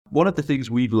One of the things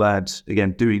we've learned,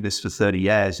 again, doing this for 30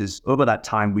 years is over that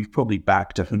time, we've probably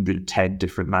backed 110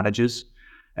 different managers.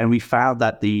 And we found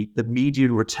that the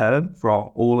median return for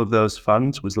all of those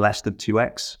funds was less than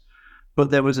 2x.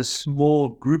 But there was a small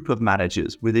group of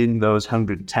managers within those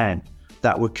 110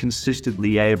 that were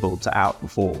consistently able to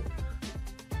outperform.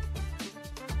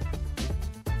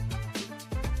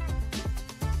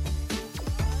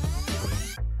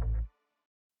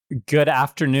 Good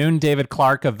afternoon, David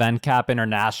Clark of VenCap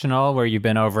International, where you've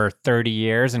been over 30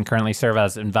 years and currently serve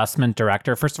as investment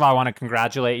director. First of all, I want to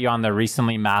congratulate you on the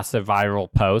recently massive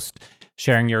viral post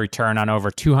sharing your return on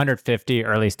over 250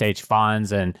 early stage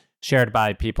funds and shared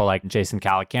by people like Jason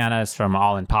Calacanis from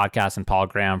All In Podcast and Paul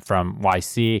Graham from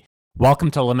YC.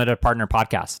 Welcome to Limited Partner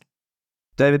Podcast.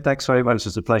 David, thanks very much.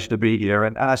 It's a pleasure to be here.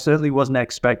 And I certainly wasn't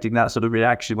expecting that sort of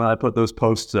reaction when I put those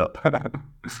posts up.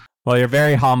 Well, you're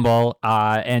very humble,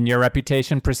 and your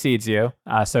reputation precedes you,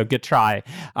 so good try.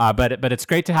 But it's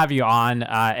great to have you on,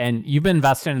 and you've been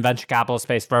invested in venture capital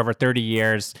space for over 30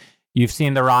 years. You've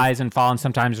seen the rise and fall and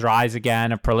sometimes rise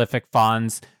again of prolific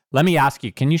funds. Let me ask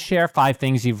you, can you share 5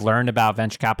 things you've learned about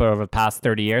venture capital over the past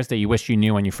 30 years that you wish you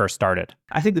knew when you first started?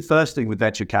 I think the first thing with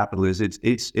venture capital is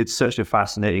it's such a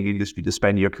fascinating industry to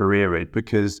spend your career in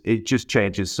because it just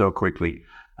changes so quickly.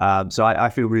 So I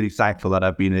feel really thankful that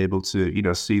I've been able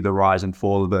to, see the rise and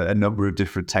fall of a number of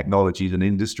different technologies and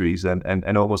industries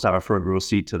and almost have a front row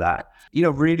seat to that.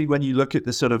 Really, when you look at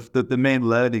the sort of the main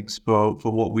learnings for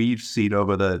what we've seen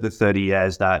over the 30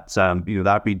 years that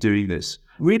I've been doing this,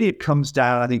 really it comes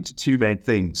down, I think, to 2 main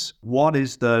things. One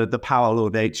is the power law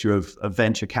nature of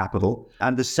venture capital.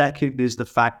 And the second is the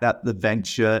fact that the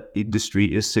venture industry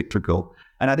is cyclical.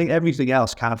 And I think everything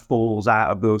else kind of falls out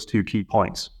of those 2 key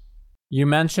points. You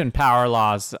mentioned power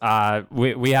laws.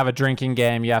 We have a drinking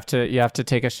game. You have to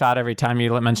take a shot every time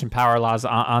you mention power laws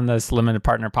on this Limited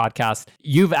Partner Podcast.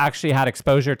 You've actually had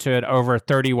exposure to it over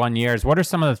 31 years. What are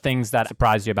some of the things that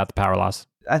surprised you about the power laws?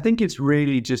 I think it's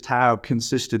really just how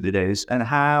consistent it is and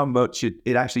how much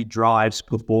it actually drives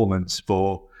performance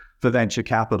for venture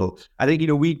capital. I think,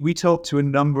 we talk to a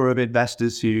number of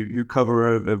investors who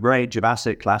cover a range of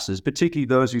asset classes, particularly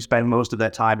those who spend most of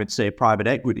their time in, say, private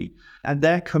equity. And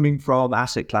they're coming from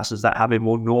asset classes that have a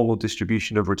more normal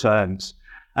distribution of returns.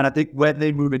 And I think when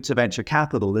they move into venture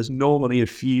capital, there's normally a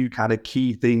few kind of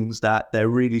key things that they're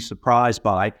really surprised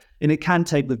by, and it can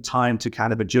take them time to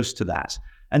kind of adjust to that.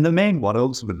 And the main one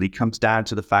ultimately comes down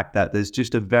to the fact that there's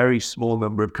just a very small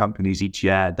number of companies each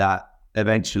year that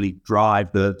eventually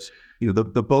drive the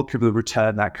bulk of the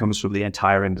return that comes from the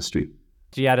entire industry.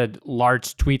 You had a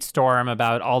large tweet storm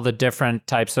about all the different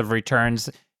types of returns.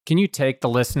 Can you take the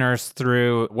listeners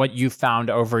through what you found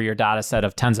over your data set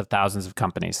of tens of thousands of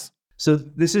companies? So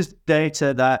this is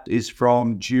data that is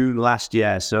from June last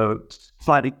year, so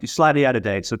slightly out of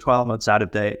date, so 12 months out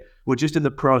of date. We're just in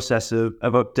the process of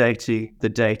updating the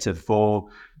data for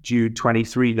June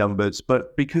 23 numbers,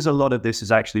 but because a lot of this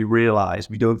is actually realized,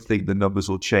 we don't think the numbers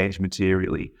will change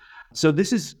materially. So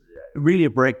this is really a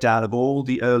breakdown of all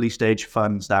the early stage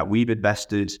funds that we've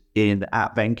invested in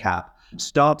at VenCap,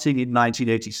 starting in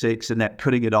 1986 and then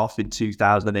cutting it off in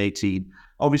 2018.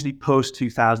 Obviously,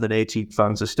 post-2018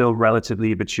 funds are still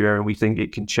relatively mature and we think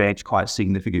it can change quite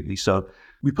significantly. So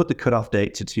we put the cutoff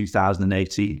date to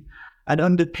 2018. And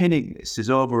underpinning this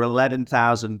is over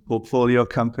 11,000 portfolio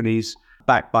companies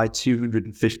backed by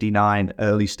 259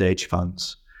 early stage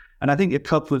funds. And I think a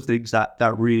couple of things that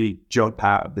really jump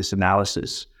out of this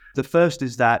analysis. The first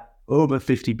is that over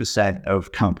 50%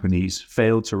 of companies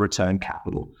fail to return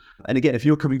capital. And again, if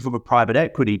you're coming from a private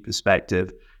equity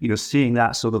perspective, seeing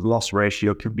that sort of loss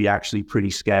ratio can be actually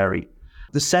pretty scary.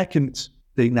 The second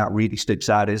thing that really sticks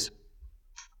out is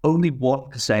only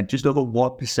 1%, just over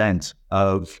 1%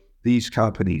 of these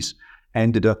companies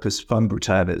ended up as fund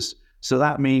returners. So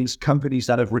that means companies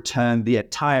that have returned the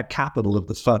entire capital of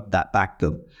the fund that backed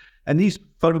them. And these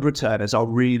fund returners are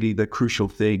really the crucial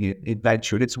thing in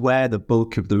venture, and it's where the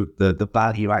bulk of the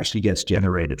value actually gets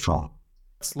generated from.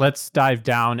 Let's dive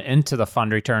down into the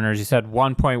fund returners. You said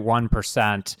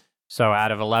 1.1%. So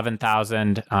out of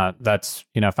 11,000, that's,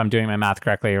 if I'm doing my math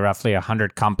correctly, roughly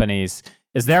 100 companies.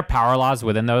 Is there power laws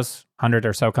within those 100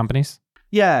 or so companies?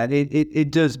 Yeah,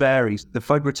 it does vary. The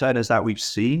fund returners that we've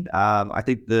seen, I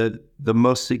think the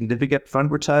most significant fund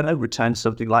returner returned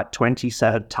something like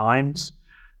 27 times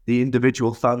the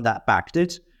individual fund that backed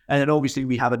it. And then obviously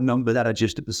we have a number that are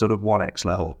just at the sort of 1x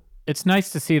level. It's nice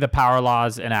to see the power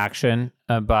laws in action,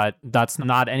 but that's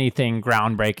not anything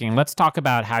groundbreaking. Let's talk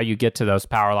about how you get to those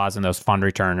power laws and those fund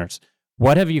returners.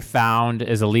 What have you found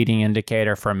is a leading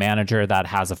indicator for a manager that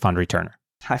has a fund returner?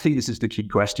 I think this is the key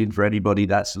question for anybody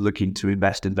that's looking to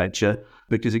invest in venture,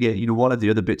 because again, one of the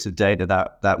other bits of data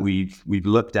that we've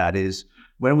looked at is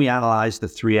when we analyze the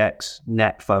 3x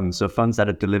net funds, so funds that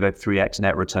have delivered 3x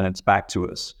net returns back to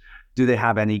us, do they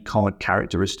have any common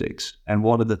characteristics? And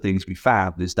one of the things we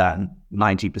found is that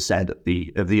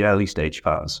 90% of the early stage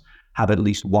funds have at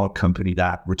least one company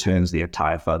that returns the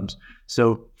entire fund.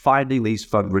 So finding these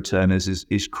fund returners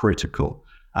is critical.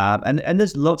 And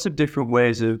there's lots of different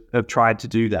ways of trying to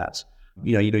do that.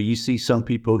 You see some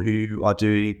people who are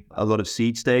doing a lot of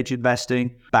seed stage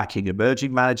investing, backing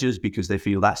emerging managers because they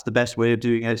feel that's the best way of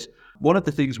doing it. One of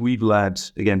the things we've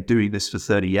learned, again, doing this for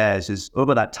 30 years, is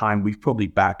over that time, we've probably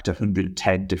backed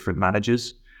 110 different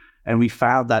managers. And we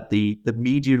found that the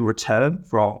median return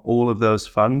from all of those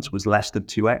funds was less than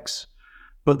 2x.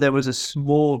 But there was a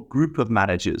small group of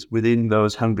managers within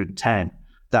those 110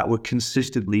 that were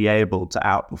consistently able to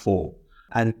outperform.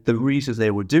 And the reasons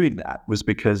they were doing that was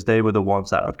because they were the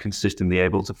ones that are consistently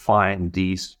able to find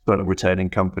these returning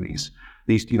companies,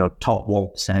 these top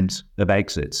 1% of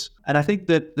exits. And I think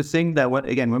that the thing that,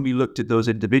 when we looked at those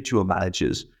individual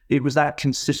managers, it was that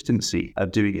consistency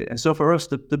of doing it. And so for us,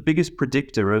 the biggest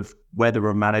predictor of whether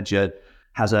a manager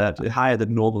has a higher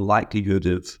than normal likelihood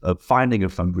of finding a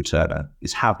fund returner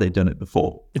is have they done it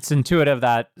before. It's intuitive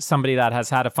that somebody that has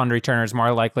had a fund returner is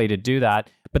more likely to do that.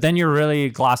 But then you're really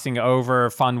glossing over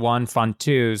fund one, fund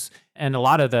twos. And a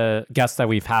lot of the guests that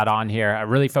we've had on here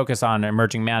really focus on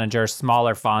emerging managers,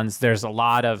 smaller funds. There's a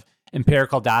lot of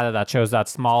empirical data that shows that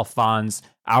small funds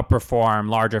outperform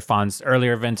larger funds,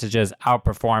 earlier vintages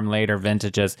outperform later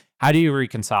vintages. How do you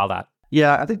reconcile that?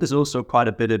 Yeah, I think there's also quite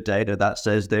a bit of data that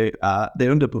says they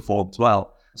underperformed as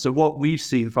well. So what we've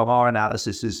seen from our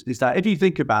analysis is that if you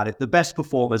think about it, the best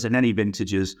performers in any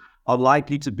vintages are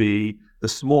likely to be the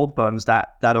small funds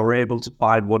that are able to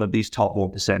find one of these top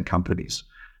 1% companies.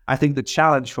 I think the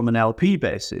challenge from an LP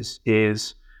basis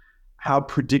is how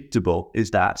predictable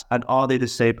is that? And are they the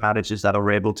same managers that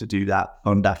are able to do that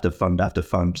fund after fund after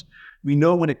fund? We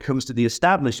know when it comes to the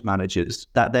established managers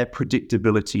that their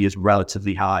predictability is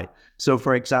relatively high. So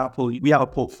for example, we have a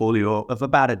portfolio of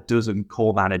about a dozen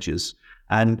core managers,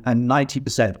 and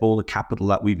 90% of all the capital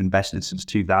that we've invested since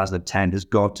 2010 has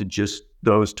gone to just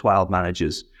those 12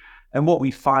 managers. And what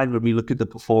we find when we look at the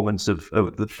performance of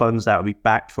the funds that we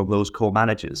backed from those core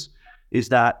managers is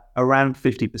that around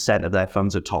 50% of their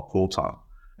funds are top quartile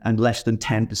and less than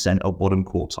 10% are bottom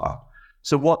quartile.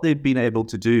 So what they've been able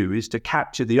to do is to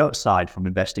capture the upside from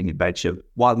investing in venture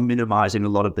while minimizing a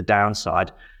lot of the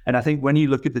downside. And I think when you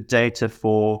look at the data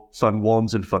for fund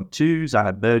ones and fund twos and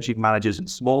emerging managers and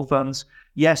small funds,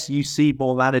 yes, you see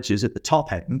more managers at the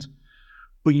top end,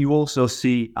 but you also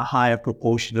see a higher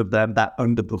proportion of them that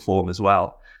underperform as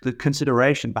well. The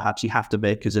consideration perhaps you have to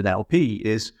make as an LP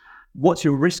is, what's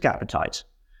your risk appetite?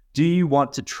 Do you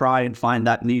want to try and find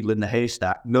that needle in the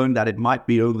haystack, knowing that it might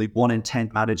be only 1 in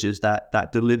 10 managers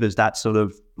that delivers that sort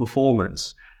of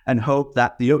performance, and hope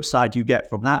that the upside you get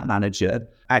from that manager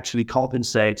actually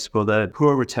compensates for the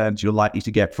poor returns you're likely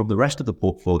to get from the rest of the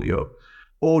portfolio?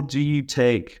 Or do you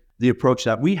take the approach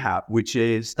that we have, which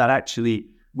is that actually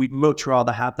we'd much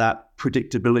rather have that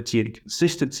predictability and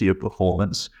consistency of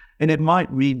performance? And it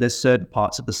might mean there's certain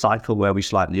parts of the cycle where we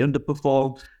slightly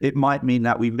underperform. It might mean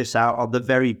that we miss out on the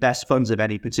very best funds of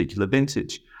any particular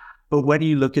vintage. But when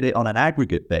you look at it on an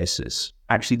aggregate basis,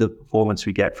 actually the performance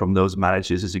we get from those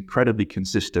managers is incredibly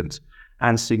consistent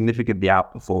and significantly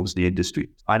outperforms the industry.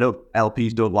 I know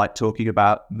LPs don't like talking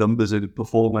about numbers and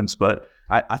performance, but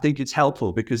I think it's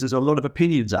helpful because there's a lot of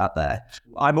opinions out there.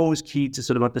 I'm always keen to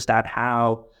sort of understand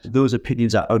how those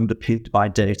opinions are underpinned by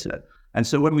data. And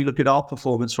so when we look at our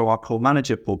performance from our core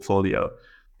manager portfolio,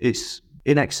 it's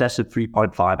in excess of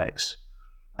 3.5x.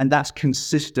 And that's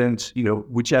consistent,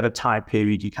 whichever time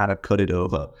period you kind of cut it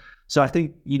over. So I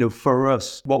think, for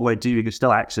us, what we're doing is still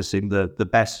accessing the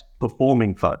best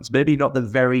performing funds, maybe not the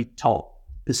very top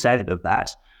percent of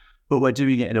that, but we're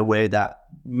doing it in a way that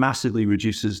massively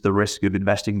reduces the risk of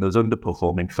investing in those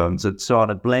underperforming funds. And so on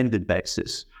a blended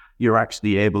basis, you're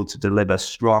actually able to deliver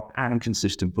strong and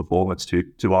consistent performance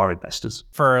to our investors.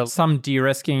 For some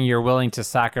de-risking, you're willing to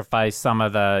sacrifice some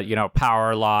of the,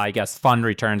 power law, I guess, fund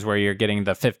returns where you're getting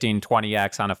the 15,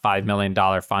 20x on a $5 million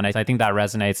fund. I think that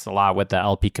resonates a lot with the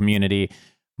LP community.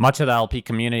 Much of the LP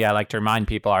community, I like to remind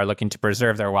people, are looking to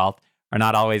preserve their wealth, are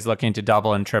not always looking to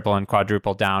double and triple and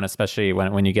quadruple down, especially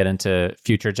when you get into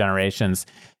future generations.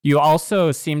 You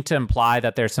also seem to imply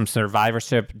that there's some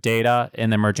survivorship data in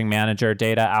the emerging manager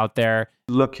data out there.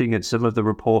 Looking at some of the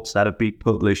reports that have been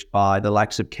published by the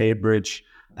likes of Cambridge,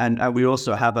 and we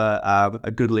also have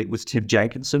a good link with Tim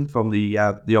Jenkinson from the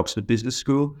Oxford Business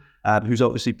School. who's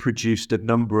obviously produced a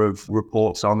number of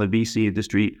reports on the VC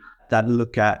industry that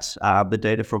look at the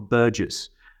data from Burgess.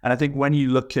 And I think when you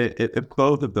look at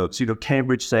both of those,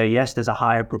 Cambridge say, yes, there's a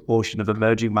higher proportion of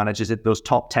emerging managers in those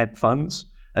top 10 funds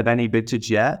of any vintage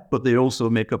year, but they also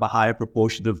make up a higher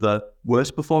proportion of the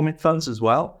worst performing funds as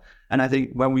well. And I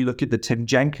think when we look at the Tim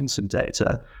Jenkinson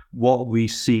data, what we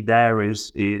see there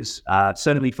is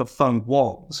certainly for fund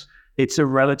ones, it's a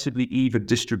relatively even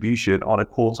distribution on a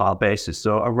quartile basis.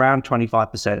 So around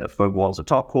 25% of fund ones are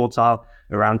top quartile,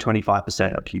 around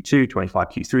 25% are Q2, 25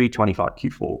 Q3, 25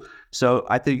 Q4. So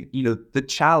I think, the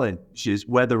challenge is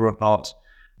whether or not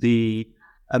the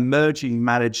emerging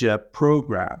manager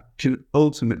program can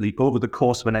ultimately, over the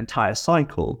course of an entire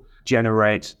cycle,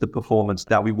 generate the performance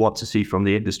that we want to see from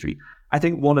the industry. I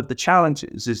think one of the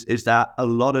challenges is that a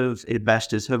lot of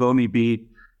investors have only been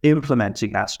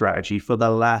implementing that strategy for the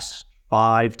last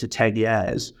 5 to 10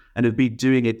 years and have been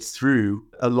doing it through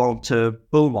a long-term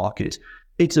bull market.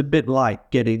 It's a bit like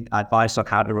getting advice on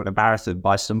how to run a marathon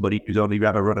by somebody who's only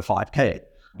ever run a 5K.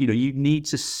 You need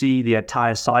to see the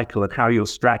entire cycle and how your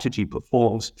strategy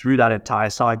performs through that entire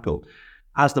cycle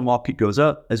as the market goes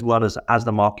up as well as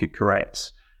the market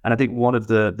corrects. And I think one of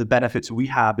the benefits we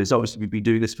have is obviously we've been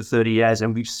doing this for 30 years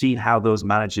and we've seen how those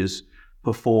managers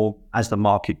perform as the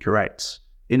market corrects.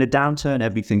 In a downturn,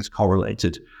 everything's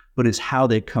correlated, but it's how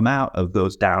they come out of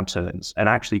those downturns and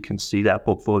actually can see their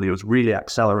portfolios really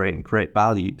accelerate and create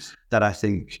value that I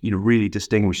think, really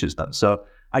distinguishes them. So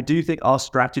I do think our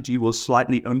strategy will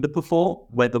slightly underperform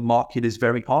where the market is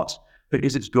very hot,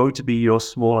 because it's going to be your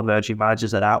small emerging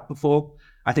managers that outperform.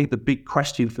 I think the big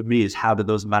question for me is how do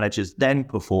those managers then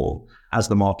perform as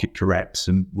the market corrects?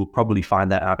 And we'll probably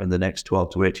find that out in the next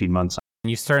 12 to 18 months.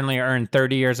 You certainly earned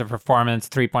 30 years of performance,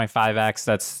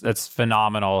 3.5x. That's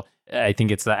phenomenal. I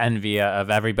think it's the envy of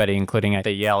everybody, including at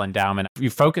the Yale Endowment. You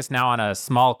focus now on a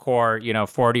small core,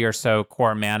 40 or so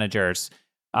core managers.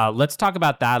 Let's talk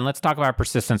about that, and let's talk about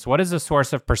persistence. What is the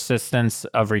source of persistence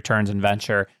of returns in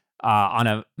venture on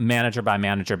a manager by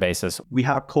manager basis? We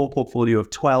have a core portfolio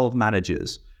of 12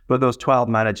 managers, but those 12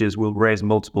 managers will raise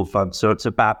multiple funds. So it's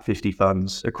about 50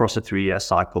 funds across a 3-year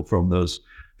cycle from those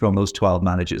 12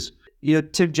 managers.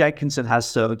 Tim Jenkinson has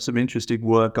some interesting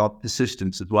work on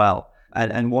persistence as well.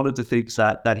 And one of the things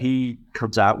that he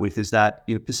comes out with is that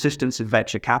persistence in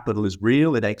venture capital is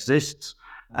real, it exists,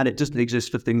 and it doesn't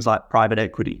exist for things like private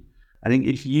equity. I think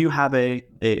if you have a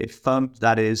fund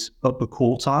that is upper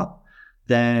quartile,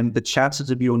 then the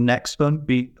chances of your next fund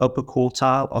being upper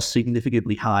quartile are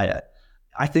significantly higher.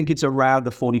 I think it's around a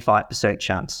 45%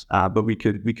 chance, but we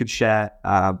could share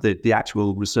the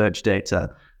actual research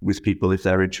data with people if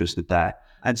they're interested there.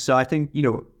 And so I think,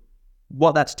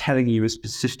 what that's telling you is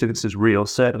persistence is real,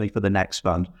 certainly for the next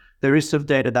fund. There is some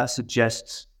data that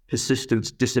suggests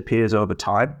persistence disappears over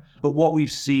time. But what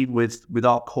we've seen with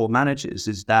our core managers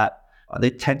is that they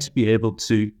tend to be able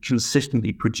to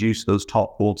consistently produce those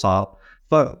top quartile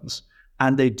funds.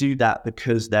 And they do that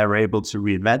because they're able to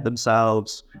reinvent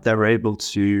themselves. They're able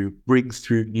to bring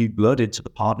through new blood into the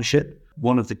partnership.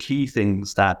 One of the key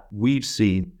things that we've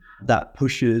seen that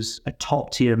pushes a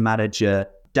top tier manager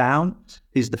down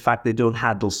is the fact they don't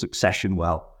handle succession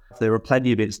well. There are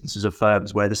plenty of instances of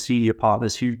firms where the senior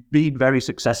partners who've been very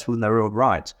successful in their own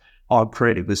right are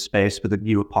creating this space for the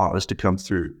newer partners to come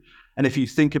through. And if you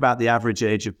think about the average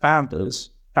age of founders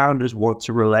want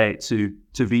to relate to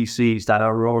VCs that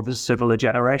are of a similar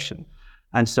generation.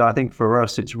 And so I think for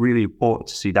us, it's really important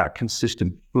to see that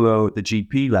consistent flow at the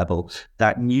GP level,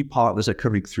 that new partners are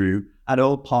coming through and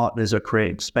old partners are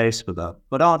creating space for them,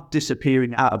 but aren't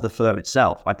disappearing out of the firm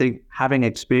itself. I think having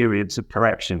experience of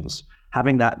corrections,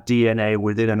 having that DNA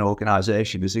within an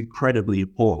organization is incredibly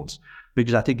important,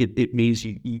 because I think it means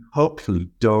you hopefully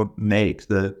don't make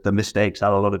the mistakes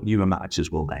that a lot of newer managers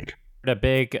will make. A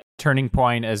big turning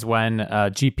point is when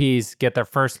GPs get their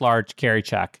first large carry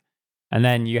check. And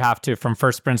then you have to, from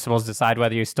first principles, decide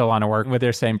whether you still want to work with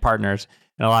your same partners.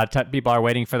 And a lot of people are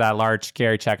waiting for that large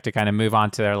carry check to kind of move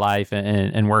on to their life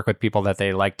and work with people that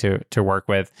they like to work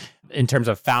with. In terms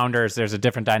of founders, there's a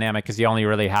different dynamic because you only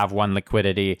really have one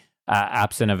liquidity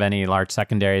absent of any large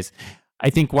secondaries. I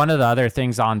think one of the other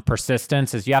things on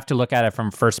persistence is you have to look at it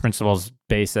from first principles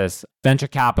basis. Venture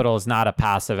capital is not a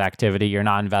passive activity. You're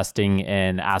not investing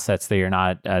in assets that you're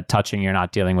not touching. You're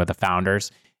not dealing with the founders.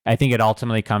 I think it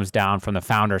ultimately comes down from the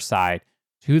founder side.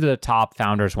 Who the top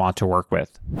founders want to work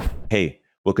with. Hey,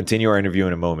 we'll continue our interview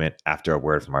in a moment after a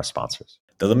word from our sponsors.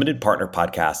 The Limited Partner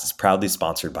Podcast is proudly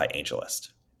sponsored by AngelList.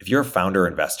 If you're a founder or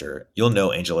investor, you'll know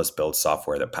AngelList builds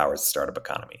software that powers the startup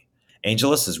economy.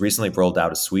 AngelList has recently rolled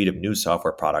out a suite of new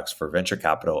software products for venture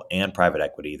capital and private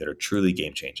equity that are truly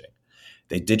game-changing.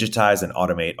 They digitize and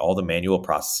automate all the manual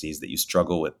processes that you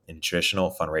struggle with in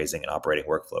traditional fundraising and operating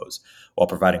workflows, while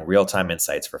providing real-time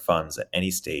insights for funds at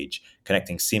any stage,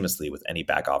 connecting seamlessly with any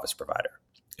back office provider.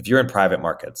 If you're in private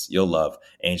markets, you'll love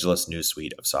AngelList's new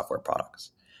suite of software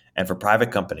products. And for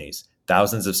private companies,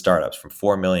 thousands of startups from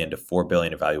 4 million to 4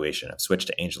 billion in valuation have switched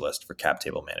to AngelList for cap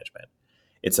table management.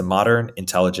 It's a modern,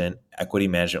 intelligent equity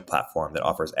management platform that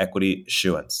offers equity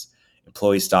issuance,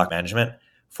 employee stock management,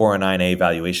 409A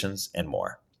valuations, and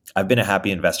more. I've been a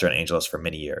happy investor in AngelList for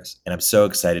many years, and I'm so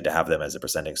excited to have them as a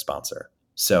presenting sponsor.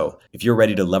 So if you're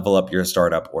ready to level up your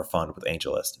startup or fund with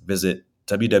AngelList, visit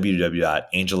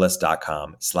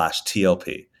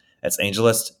www.angellist.com/TLP. That's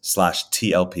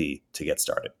AngelList/TLP to get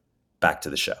started. Back to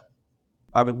the show.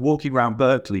 I was walking around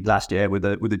Berkeley last year with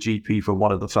a GP from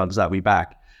one of the funds that we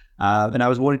back, and I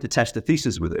was wanting to test the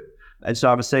thesis with it. And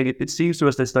so I was saying, it seems to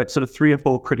us there's like sort of 3 or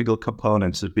 4 critical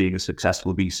components of being a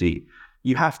successful VC.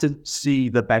 You have to see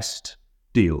the best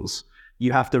deals.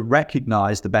 You have to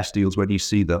recognize the best deals when you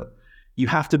see them. You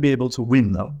have to be able to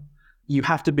win them. You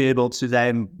have to be able to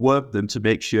then work them to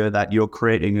make sure that you're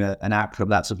creating an outcome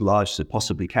that's as large as it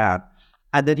possibly can.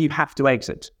 And then you have to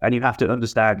exit, and you have to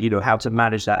understand, how to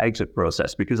manage that exit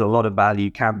process, because a lot of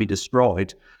value can be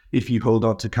destroyed if you hold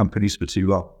on to companies for too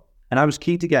long. And I was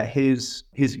keen to get his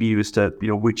view as to,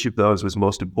 which of those was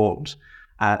most important.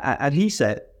 And he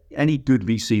said any good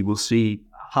VC will see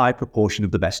a high proportion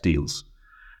of the best deals,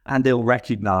 and they'll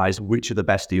recognize which are the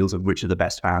best deals and which are the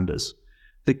best founders.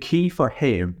 The key for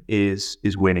him is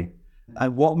winning.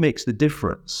 And what makes the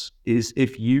difference is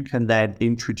if you can then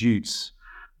introduce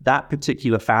that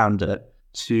particular founder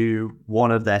to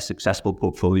one of their successful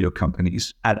portfolio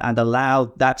companies and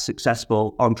allow that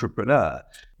successful entrepreneur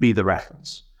be the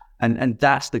reference. And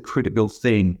that's the critical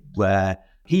thing where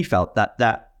he felt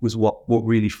that was what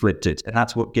really flipped it. And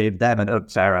that's what gave them an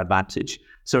unfair advantage.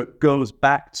 So it goes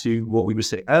back to what we were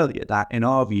saying earlier, that in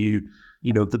our view,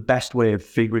 the best way of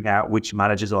figuring out which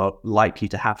managers are likely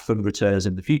to have fund returns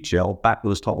in the future or back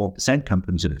those top 1%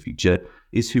 companies in the future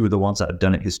is who are the ones that have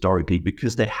done it historically,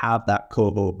 because they have that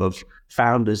cohort of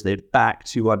founders they've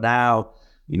backed who are now,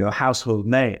 household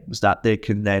names that they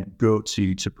can then go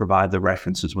to provide the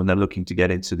references when they're looking to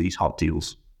get into these hot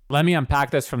deals. Let me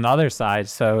unpack this from the other side.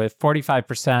 So if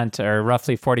 45% or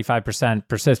roughly 45%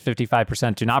 persist,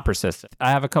 55% do not persist.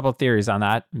 I have a couple of theories on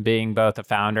that, being both a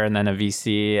founder and then a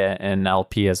VC and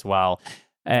LP as well.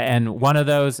 And one of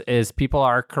those is people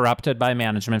are corrupted by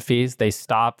management fees. They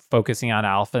stop focusing on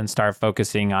alpha and start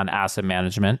focusing on asset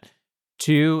management.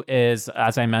 2 is,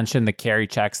 as I mentioned, the carry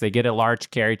checks. They get a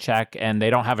large carry check and they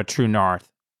don't have a true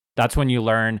north. That's when you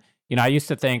learn, I used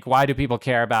to think, why do people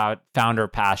care about founder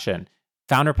passion?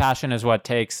 Founder passion is what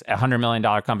takes a $100 million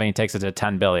company, takes it to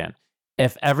 10 billion.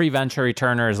 If every venture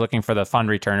returner is looking for the fund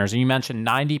returners, and you mentioned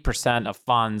 90% of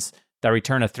funds that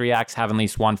return a 3X have at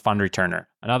least one fund returner.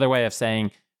 Another way of saying,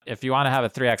 if you want to have a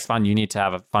 3X fund, you need to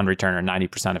have a fund returner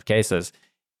 90% of cases.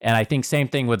 And I think same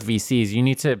thing with VCs. You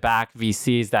need to back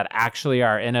VCs that actually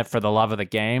are in it for the love of the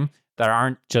game, that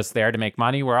aren't just there to make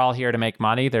money. We're all here to make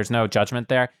money. There's no judgment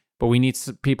there. But we need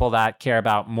people that care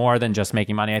about more than just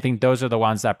making money. I think those are the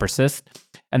ones that persist.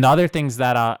 And the other things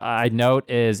that I note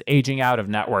is aging out of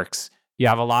networks. You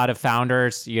have a lot of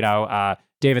founders.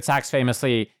 David Sachs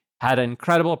famously had an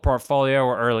incredible portfolio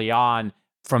early on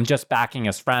from just backing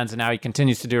his friends. And now he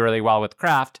continues to do really well with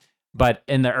Kraft. But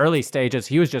in the early stages,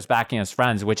 he was just backing his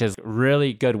friends, which is a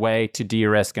really good way to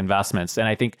de-risk investments. And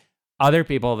I think other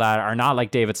people that are not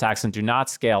like David Sachs and do not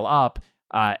scale up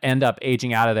end up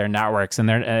aging out of their networks, and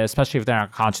they're especially if they're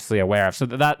not consciously aware of. So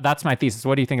that's my thesis.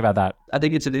 What do you think about that? I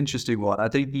think it's an interesting one. I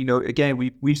think, again,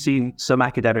 we've seen some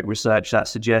academic research that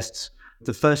suggests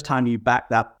the first time you back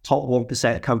that top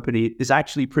 1% company is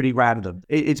actually pretty random.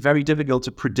 It's very difficult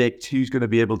to predict who's going to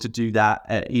be able to do that,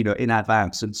 in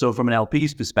advance. And so from an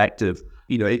LP's perspective,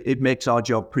 it makes our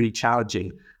job pretty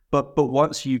challenging. But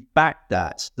once you back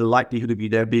that, the likelihood of you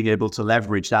then being able to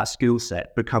leverage that skill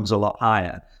set becomes a lot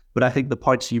higher. But I think the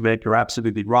points you make are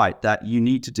absolutely right, that you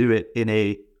need to do it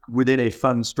within a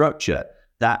fund structure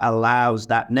that allows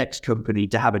that next company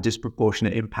to have a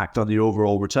disproportionate impact on the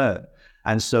overall return.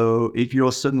 And so if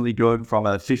you're suddenly going from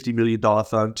a $50 million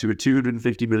fund to a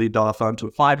 $250 million fund to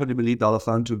a $500 million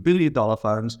fund to a $1 billion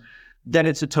fund, then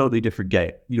it's a totally different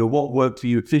game. What worked for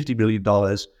you at $50 million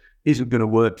isn't going to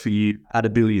work for you at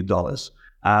 $1 billion.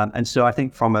 And so I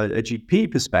think from a GP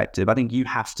perspective, I think you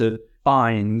have to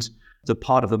find the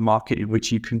part of the market in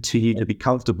which you continue to be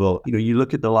comfortable. You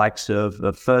look at the likes of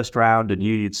First Round and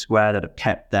Union Square that have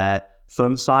kept their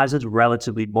fund sizes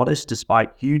relatively modest despite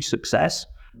huge success.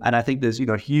 And I think there's,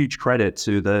 huge credit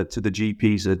to the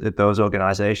GPs at those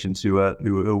organizations who are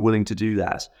willing to do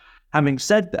that. Having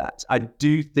said that, I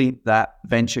do think that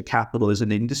venture capital as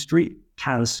an industry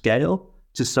can scale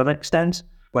to some extent.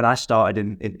 When I started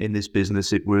in this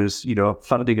business, it was,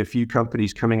 funding a few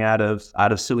companies coming out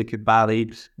of Silicon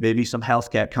Valley, maybe some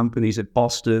healthcare companies in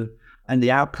Boston, and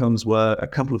the outcomes were a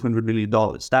couple of $100 million.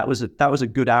 That was a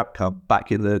good outcome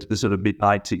back in the sort of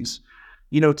mid-90s.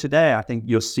 Today, I think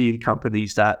you're seeing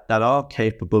companies that are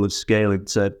capable of scaling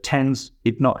to tens,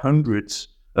 if not hundreds,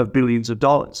 of billions of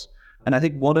dollars. And I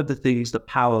think one of the things that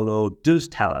power law does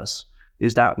tell us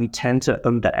is that we tend to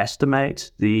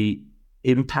underestimate the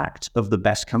impact of the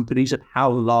best companies and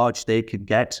how large they can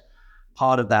get.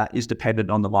 Part of that is dependent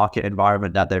on the market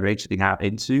environment that they're exiting out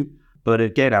into. But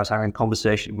again, I was having a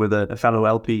conversation with a fellow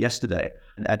LP yesterday,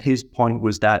 and his point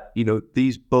was that,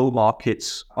 these bull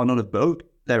markets are not a bug,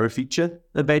 they're a feature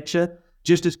of venture,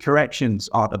 just as corrections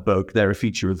aren't a bug, they're a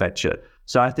feature of venture.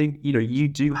 So I think, you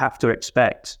do have to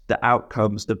expect the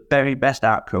outcomes, the very best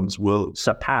outcomes will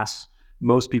surpass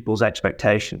most people's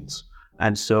expectations.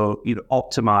 And so,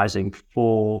 optimizing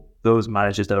for those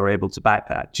managers that are able to back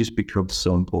that just becomes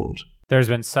so important. There's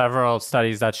been several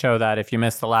studies that show that if you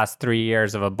miss the last 3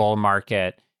 years of a bull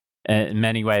market, in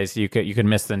many ways, you could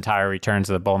miss the entire returns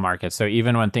of the bull market. So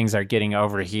even when things are getting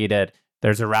overheated,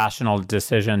 there's a rational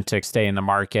decision to stay in the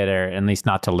market or at least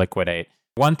not to liquidate.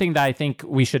 One thing that I think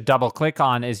we should double click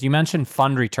on is you mentioned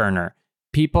fund returner.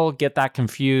 People get that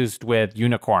confused with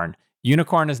unicorn.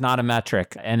 Unicorn is not a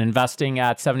metric, and investing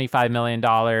at $75 million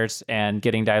and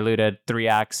getting diluted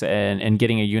 3x and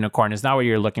getting a unicorn is not what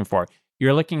you're looking for.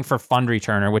 You're looking for fund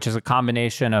returner, which is a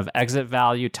combination of exit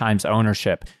value times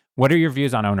ownership. What are your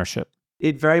views on ownership?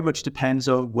 It very much depends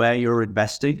on where you're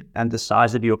investing and the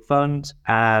size of your fund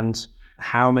and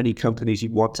how many companies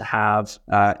you want to have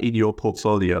in your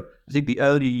portfolio. I think the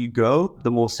earlier you go,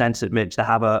 the more sense it makes to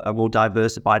have a more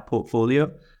diversified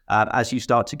portfolio. As you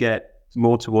start to get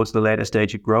more towards the later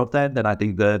stage of growth then I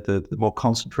think the more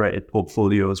concentrated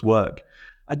portfolios work.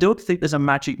 I don't think there's a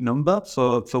magic number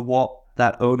for what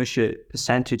that ownership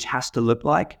percentage has to look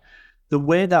like. The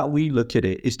way that we look at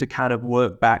it is to kind of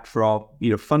work back from,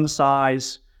 fund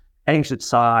size, exit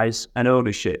size, and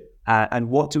ownership. And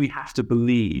what do we have to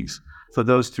believe for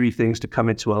those three things to come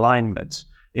into alignment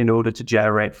in order to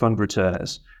generate fund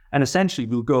returns? And essentially,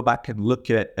 we'll go back and look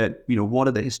at what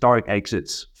are the historic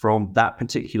exits from that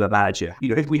particular manager.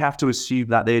 If we have to assume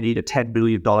that they need a $10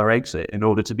 billion exit in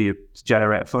order to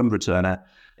generate a fund returner,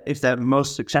 if their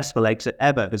most successful exit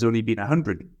ever has only been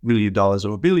 $100 million or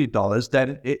 $1 billion,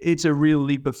 then it's a real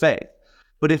leap of faith.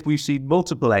 But if we've seen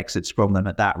multiple exits from them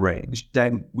at that range,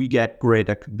 then we get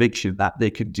greater conviction that they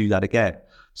can do that again.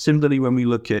 Similarly, when we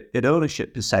look at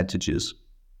ownership percentages,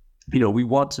 we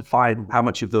want to find how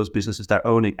much of those businesses they're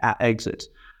owning at exit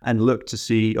and look to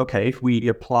see, okay, if we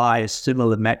apply a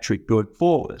similar metric going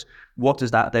forward, what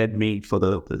does that then mean for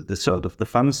the sort of the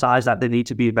fund size that they need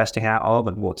to be investing out of,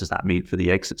 and what does that mean for the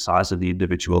exit size of the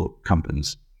individual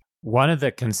companies? One of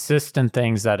the consistent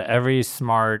things that every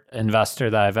smart investor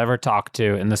that I've ever talked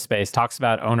to in the space talks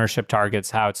about ownership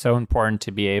targets, how it's so important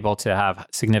to be able to have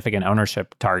significant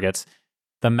ownership targets.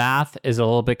 The math is a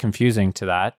little bit confusing to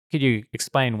that. Could you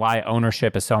explain why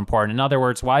ownership is so important? In other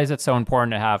words, why is it so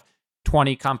important to have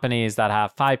 20 companies that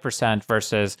have 5%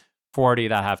 versus 40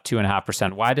 that have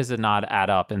 2.5%? Why does it not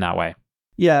add up in that way?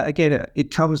 Yeah, again,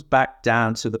 it comes back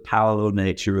down to the power law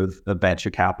nature of venture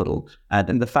capital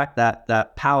and the fact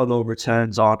that power law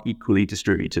returns aren't equally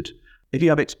distributed. If you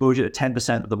have exposure to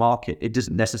 10% of the market, it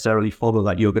doesn't necessarily follow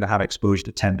that you're going to have exposure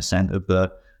to 10% of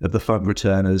the fund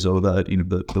returners or the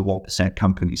 1%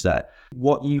 companies there.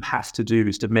 What you have to do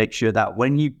is to make sure that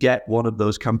when you get one of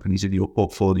those companies in your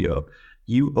portfolio,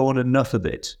 you own enough of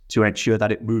it to ensure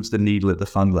that it moves the needle at the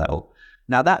fund level.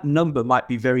 Now, that number might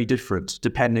be very different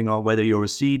depending on whether you're a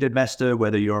seed investor,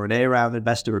 whether you're an A round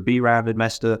investor, a B round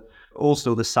investor,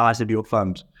 also the size of your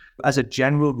fund. As a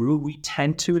general rule, we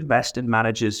tend to invest in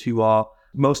managers who are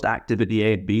most active at the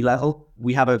A and B level.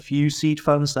 We have a few seed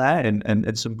funds there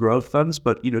and some growth funds,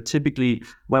 but typically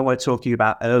when we're talking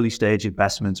about early stage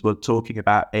investments, we're talking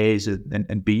about A's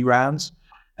and B rounds.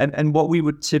 And what we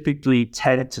would typically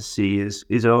tend to see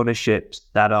is ownerships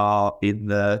that are in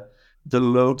the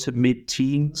low to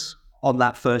mid-teens on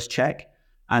that first check,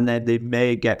 and then they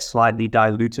may get slightly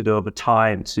diluted over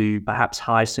time to perhaps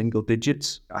high single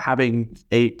digits. Having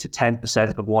 8 to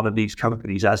 10% of one of these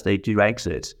companies as they do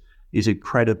exit is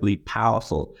incredibly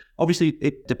powerful. Obviously,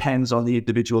 it depends on the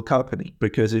individual company,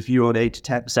 because if you own 8 to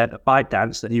 10% of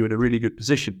ByteDance, then you're in a really good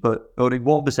position, but owning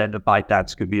 1% of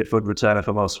ByteDance could be a fund returner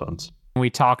for most funds. We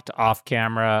talked off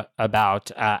camera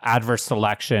about adverse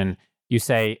selection. You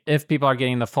say if people are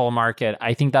getting the full market,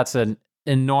 I think that's an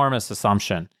enormous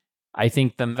assumption. I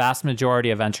think the vast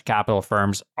majority of venture capital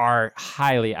firms are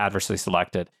highly adversely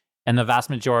selected, and the vast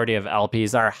majority of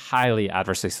LPs are highly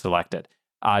adversely selected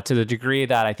to the degree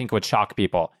that I think would shock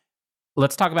people.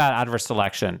 Let's talk about adverse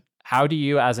selection. How do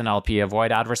you, as an LP,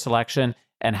 avoid adverse selection?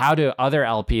 And how do other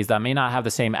LPs that may not have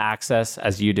the same access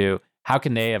as you do, how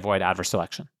can they avoid adverse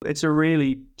selection? It's a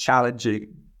really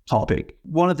challenging topic.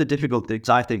 One of the difficult things,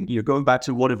 I think, going back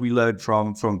to what have we learned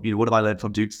from what have I learned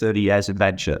from doing 30 years in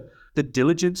venture? The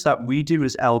diligence that we do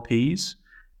as LPs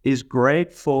is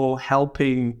great for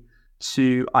helping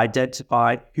to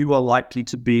identify who are likely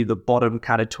to be the bottom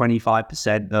kind of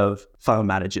 25% of fund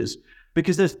managers.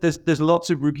 Because there's lots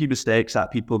of rookie mistakes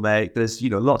that people make. There's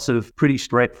lots of pretty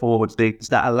straightforward things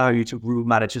that allow you to rule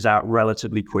managers out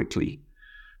relatively quickly.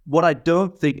 What I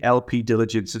don't think LP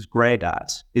diligence is great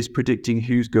at is predicting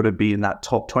who's going to be in that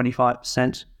top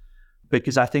 25%,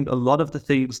 because I think a lot of the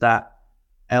things that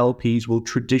LPs will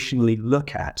traditionally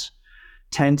look at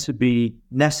tend to be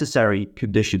necessary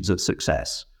conditions of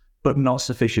success, but not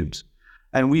sufficient.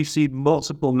 And we've seen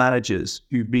multiple managers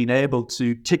who've been able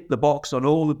to tick the box on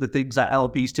all of the things that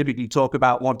LPs typically talk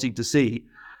about wanting to see.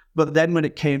 But then when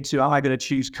it came to, am I going to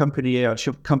choose company A or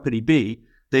company B,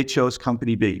 they chose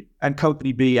company B. And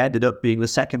company B ended up being the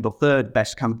second or third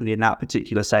best company in that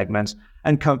particular segment.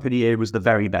 And company A was the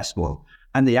very best one.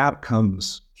 And the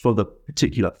outcomes for the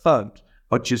particular fund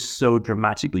are just so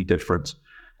dramatically different.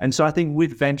 And so I think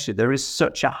with venture, there is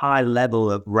such a high level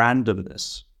of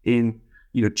randomness in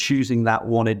choosing that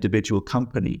one individual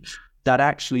company, that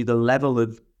actually the level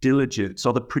of diligence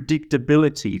or the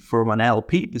predictability from an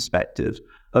LP perspective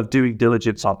of doing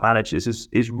diligence on managers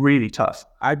is really tough.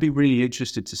 I'd be really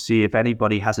interested to see if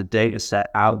anybody has a data set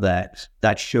out there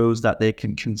that shows that they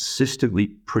can consistently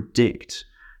predict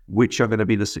which are going to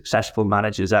be the successful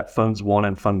managers at funds 1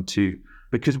 and fund 2,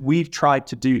 because we've tried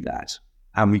to do that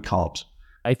and we can't.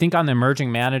 I think on the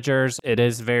emerging managers, it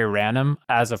is very random.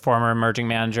 As a former emerging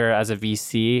manager, as a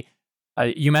VC,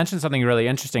 you mentioned something really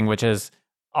interesting, which is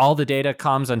all the data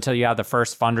comes until you have the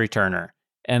first fund returner.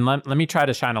 And let me try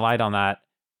to shine a light on that.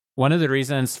 One of the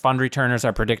reasons fund returners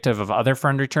are predictive of other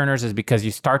fund returners is because you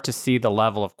start to see the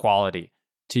level of quality.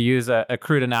 To use a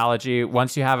crude analogy,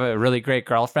 once you have a really great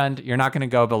girlfriend, you're not going to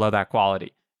go below that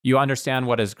quality. You understand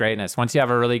what is greatness. Once you have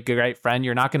a really great friend,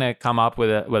 you're not going to come up with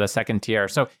a second tier.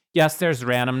 So yes, there's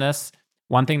randomness.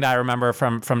 One thing that I remember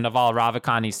from Naval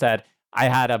Ravikant, he said, I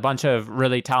had a bunch of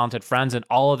really talented friends and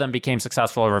all of them became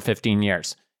successful over 15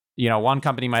 years. One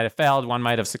company might have failed, one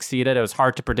might have succeeded. It was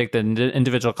hard to predict the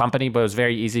individual company, but it was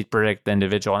very easy to predict the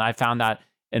individual. And I found that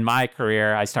in my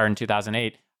career, I started in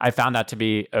 2008. I found that to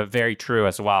be very true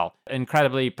as well.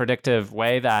 Incredibly predictive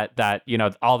way that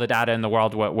all the data in the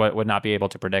world would not be able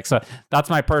to predict. So that's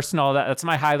my that's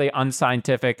my highly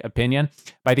unscientific opinion.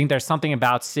 But I think there's something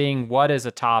about seeing what is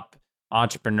a top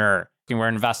entrepreneur. We're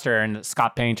an investor in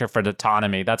Scott Painter for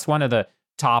Autonomy. That's one of the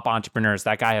top entrepreneurs.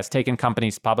 That guy has taken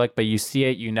companies public, but you see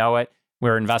it, you know it.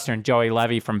 We're an investor in Joey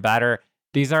Levy from Better.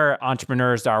 These are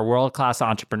entrepreneurs that are world-class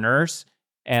entrepreneurs.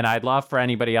 And I'd love for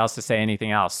anybody else to say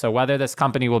anything else. So whether this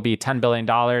company will be $10 billion,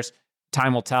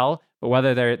 time will tell. But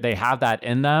whether they have that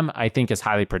in them, I think is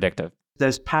highly predictive.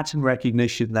 There's pattern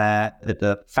recognition there at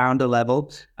the founder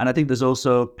level. And I think there's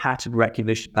also pattern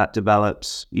recognition that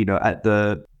develops, at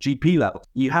the GP level.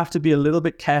 You have to be a little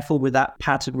bit careful with that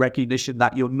pattern recognition,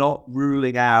 that you're not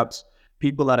ruling out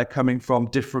people that are coming from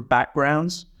different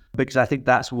backgrounds, because I think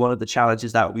that's one of the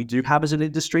challenges that we do have as an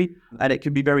industry. And it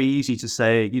can be very easy to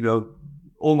say,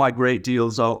 all my great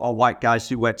deals are white guys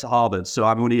who went to Harvard, so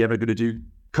I'm only ever going to do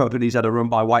companies that are run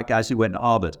by white guys who went to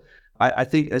Harvard. I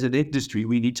think as an industry,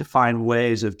 we need to find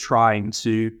ways of trying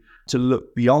to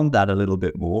look beyond that a little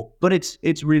bit more. But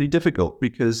it's really difficult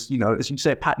because, as you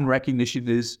say, pattern recognition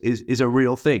is a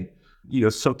real thing.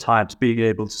 Sometimes being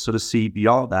able to sort of see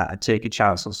beyond that and take a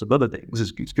chance on some other things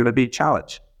is going to be a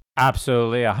challenge.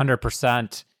 Absolutely,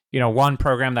 100%. One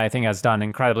program that I think has done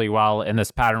incredibly well in this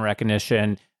pattern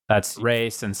recognition that's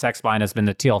race and sex blind has been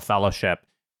the Teal Fellowship.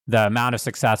 The amount of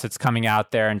success it's coming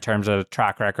out there in terms of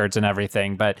track records and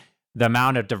everything, but the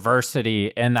amount of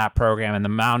diversity in that program and the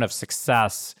amount of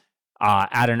success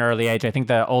at an early age. I think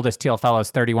the oldest Teal Fellow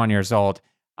is 31 years old.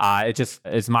 It just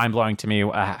is mind-blowing to me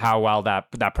how well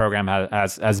that program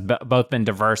has both been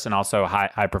diverse and also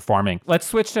high performing. Let's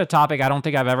switch to a topic I don't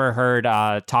think I've ever heard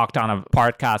talked on a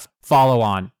podcast,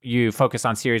 follow-on. You focus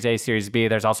on Series A, Series B.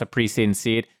 There's also pre-seed and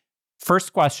seed.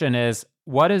 First question is,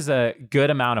 what is a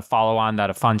good amount of follow-on that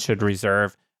a fund should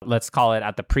reserve? Let's call it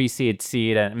at the pre-seed,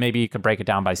 seed, and maybe you could break it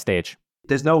down by stage.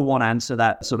 there's no one answer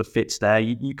that sort of fits there.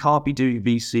 You can't be doing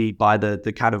VC by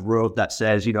the kind of road that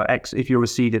says, X, if you're a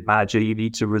seeded manager, you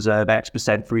need to reserve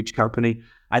X% for each company.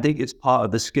 I think it's part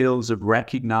of the skills of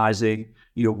recognizing,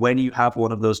 when you have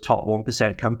one of those top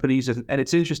 1% companies. And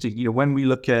it's interesting, when we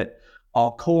look at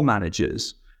our core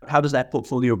managers, how does that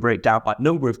portfolio break down by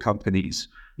number of companies,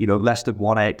 less than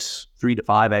 1x, 3 to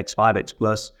 5x, 5x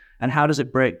plus? And how does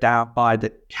it break down by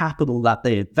the capital that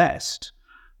they invest?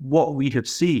 What we have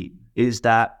seen is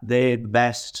that they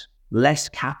invest less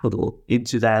capital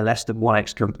into their less than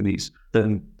 1x companies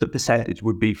than the percentage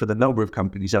would be for the number of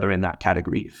companies that are in that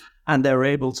category. And they're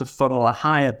able to funnel a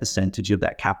higher percentage of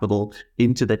that capital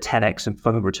into the 10x and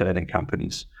fund returning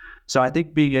companies. So I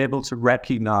think being able to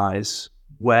recognize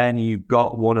when you've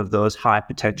got one of those high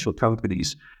potential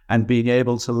companies and being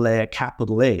able to layer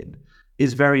capital in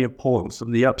is very important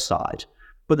from the upside.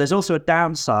 But there's also a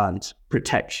downside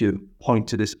protection point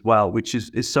to this as well, which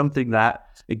is something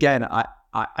that, again,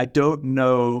 I don't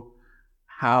know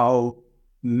how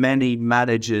many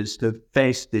managers have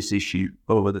faced this issue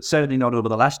certainly not over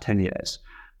the last 10 years.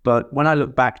 But when I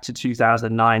look back to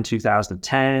 2009,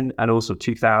 2010, and also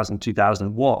 2000,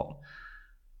 2001,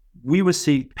 we were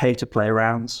seeing pay-to-play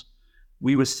rounds.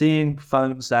 We were seeing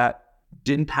funds that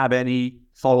didn't have any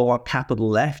follow-on capital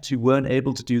left, who weren't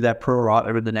able to do their pro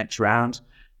rata in the next round,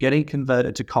 getting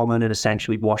converted to common and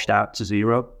essentially washed out to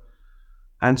zero.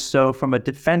 And so from a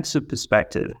defensive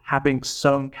perspective, having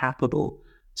some capital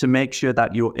to make sure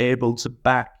that you're able to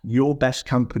back your best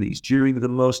companies during the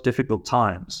most difficult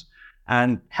times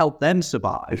and help them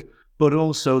survive, but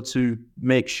also to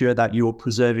make sure that you're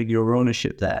preserving your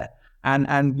ownership there.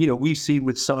 And we've seen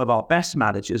with some of our best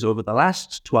managers over the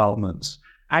last 12 months,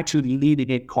 actually leaning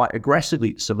in quite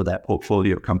aggressively to some of their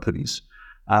portfolio companies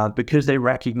because they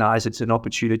recognize it's an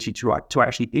opportunity to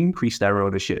actually increase their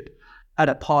ownership at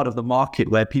a part of the market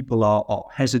where people are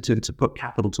hesitant to put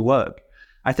capital to work.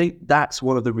 I think that's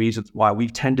one of the reasons why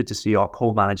we've tended to see our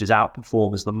core managers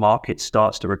outperform as the market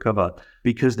starts to recover,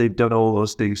 because they've done all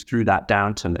those things through that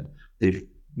downturn. They've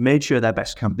made sure they've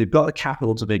got the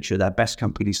capital to make sure their best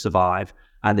companies survive,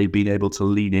 and they've been able to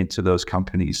lean into those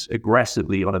companies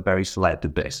aggressively on a very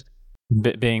selective basis.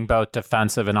 Being both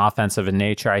defensive and offensive in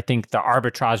nature, I think the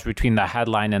arbitrage between the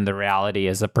headline and the reality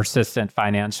is a persistent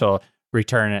financial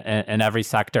return in every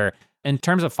sector. In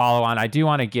terms of follow-on, I do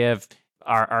want to give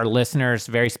our listeners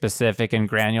very specific and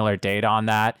granular data on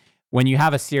that. When you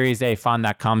have a Series A fund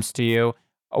that comes to you,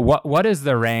 what is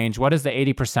the range? What is the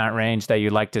 80% range that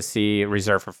you'd like to see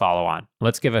reserved for follow-on?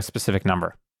 Let's give a specific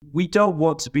number. We don't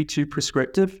want to be too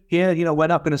prescriptive here. We're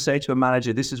not going to say to a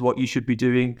manager, this is what you should be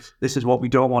doing. This is what we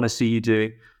don't want to see you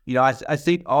doing. I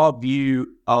think our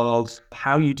view of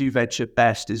how you do venture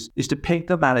best is to pick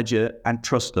the manager and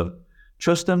trust them.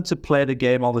 Trust them to play the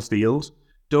game on the field.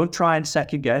 Don't try and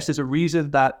second guess. There's a reason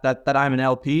that I'm an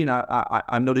LP and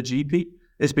I'm not a GP.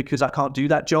 It's because I can't do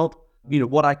that job.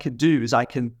 What I can do is I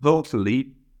can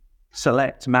thoughtfully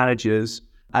select managers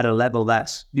at a level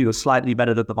that's, slightly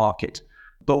better than the market.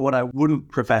 But what I wouldn't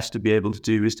profess to be able to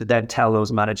do is to then tell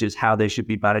those managers how they should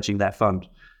be managing their fund.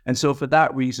 And so for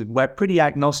that reason, we're pretty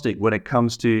agnostic when it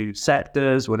comes to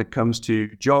sectors, when it comes to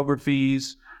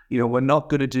geographies. We're not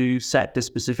going to do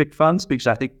sector-specific funds, because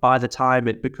I think by the time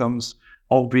it becomes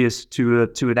obvious to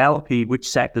an LP which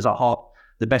sectors are hot,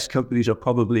 the best companies are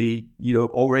probably,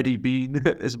 already been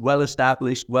as well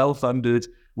established, well funded,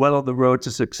 well on the road to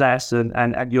success,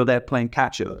 and you're there playing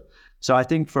catch up. So I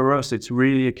think for us, it's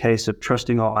really a case of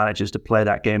trusting our managers to play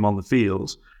that game on the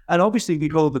field. And obviously, we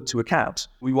hold them to account.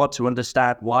 We want to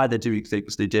understand why they're doing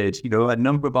things they did. A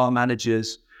number of our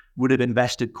managers would have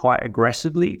invested quite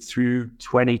aggressively through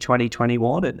 2020,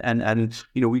 21. And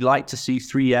we like to see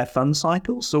 3-year fund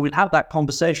cycles. So we'll have that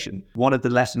conversation. One of the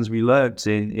lessons we learned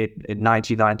in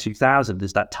 99, 2000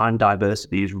 is that time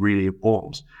diversity is really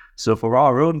important. So for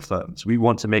our own firms, we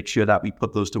want to make sure that we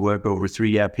put those to work over a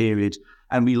 3-year period.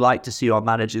 And we like to see our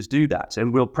managers do that.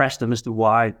 And we'll press them as to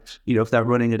why, if they're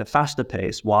running at a faster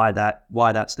pace, why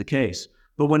that's the case.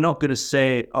 But we're not going to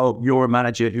say, oh, you're a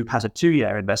manager who has a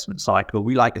 2-year investment cycle.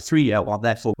 We like a 3-year one,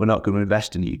 therefore we're not going to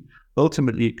invest in you.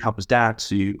 Ultimately, it comes down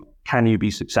to, can you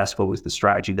be successful with the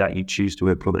strategy that you choose to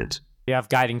implement? You have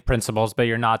guiding principles, but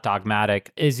you're not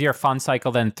dogmatic. Is your fund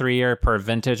cycle then 3-year per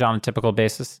vintage on a typical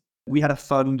basis? We had a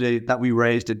fund that we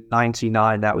raised in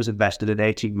 99 that was invested in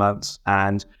 18 months,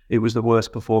 and it was the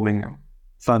worst performing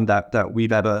fund that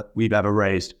we've ever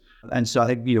raised. And so I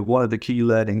think one of the key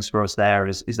learnings for us there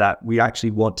is that we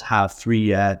actually want to have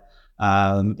 3-year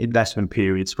investment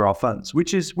periods for our funds,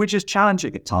 which is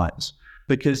challenging at times,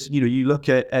 because you look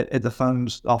at the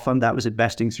funds, our fund that was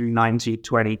investing through 90,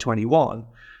 20, 21.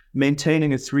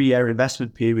 maintaining a 3-year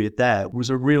investment period there was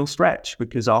a real stretch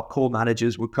because our core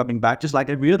managers were coming back just like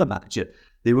every other manager.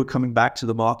 They were coming back to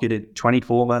the market in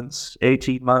 24 months,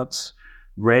 18 months,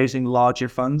 raising larger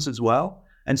funds as well.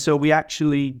 And so we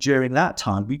actually, during that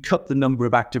time, we cut the number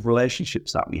of active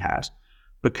relationships that we had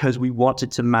because we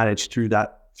wanted to manage through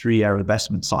that 3-year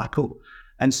investment cycle.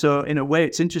 And so in a way,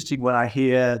 it's interesting when I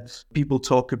hear people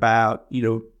talk about,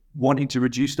 wanting to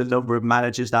reduce the number of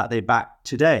managers that they back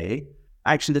today.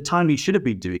 Actually, the time you should have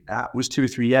been doing that was 2 or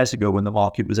 3 years ago when the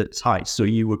market was at its height. So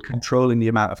you were controlling the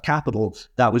amount of capital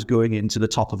that was going into the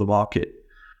top of the market.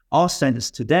 Our sense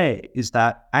today is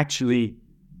that actually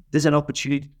there's an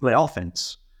opportunity to play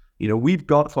offense. We've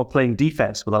gone from playing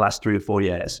defense for the last 3 or 4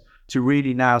 years to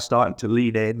really now starting to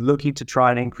lean in, looking to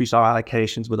try and increase our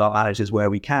allocations with our managers where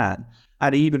we can,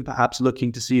 and even perhaps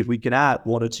looking to see if we can add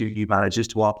 1 or 2 new managers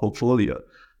to our portfolio.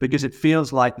 Because it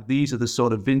feels like these are the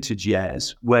sort of vintage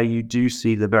years where you do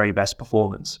see the very best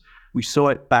performance. We saw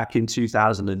it back in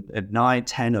 2009,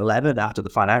 10, 11 after the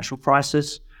financial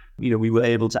crisis. We were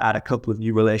able to add a couple of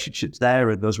new relationships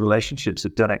there, and those relationships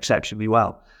have done exceptionally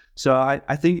well. So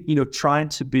I think, trying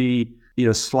to be,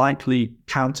 slightly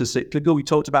counter-cyclical. We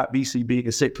talked about VC being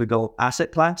a cyclical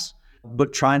asset class,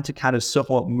 but trying to kind of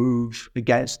somewhat move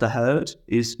against the herd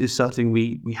is something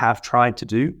we have tried to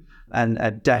do.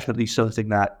 And definitely something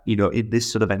that, in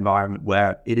this sort of environment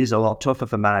where it is a lot tougher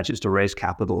for managers to raise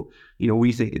capital,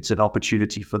 we think it's an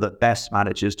opportunity for the best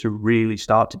managers to really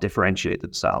start to differentiate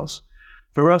themselves.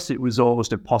 For us, it was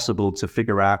almost impossible to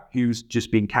figure out who's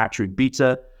just been capturing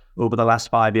beta over the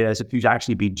last 5 years and who's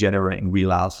actually been generating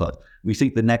real alpha. We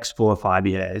think the next 4 or 5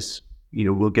 years,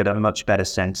 we'll get a much better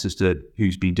sense as to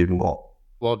who's been doing what.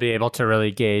 We'll be able to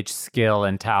really gauge skill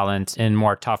and talent in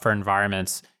more tougher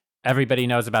environments. Everybody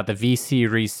knows about the VC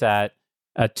reset.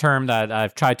 A term that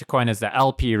I've tried to coin is the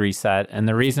LP reset. And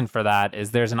the reason for that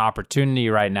is there's an opportunity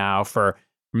right now for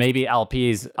maybe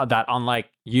LPs that, unlike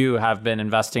you, have been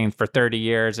investing for 30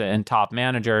 years in top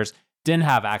managers, didn't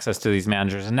have access to these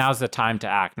managers. And now's the time to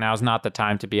act. Now's not the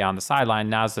time to be on the sideline.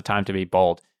 Now's the time to be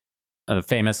bold. The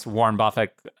famous Warren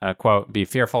Buffett quote, "Be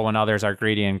fearful when others are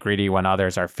greedy and greedy when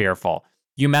others are fearful."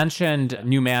 You mentioned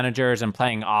new managers and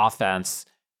playing offense.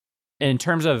 In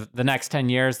terms of the next 10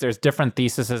 years, there's different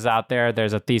theses out there.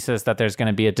 There's a thesis that there's going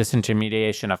to be a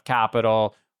disintermediation of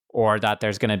capital, or that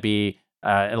there's going to be,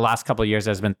 in the last couple of years,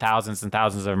 there's been thousands and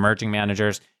thousands of emerging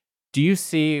managers. Do you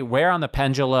see where on the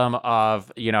pendulum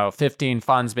of, 15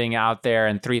 funds being out there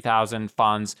and 3,000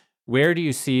 funds, where do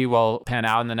you see will pan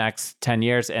out in the next 10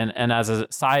 years? And as a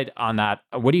side on that,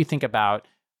 what do you think about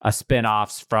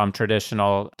spin-offs from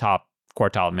traditional top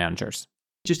quartile managers?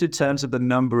 Just in terms of the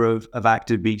number of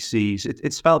active VCs,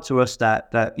 it's felt to us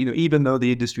that even though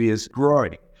the industry is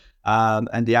growing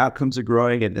and the outcomes are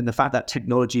growing, and the fact that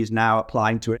technology is now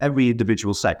applying to every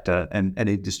individual sector and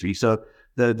industry, so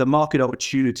the market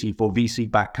opportunity for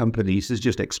VC-backed companies has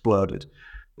just exploded.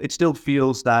 It still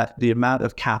feels that the amount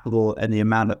of capital and the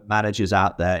amount of managers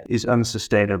out there is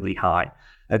unsustainably high.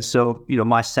 And so,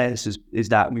 my sense is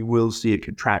that we will see a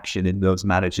contraction in those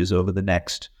managers over the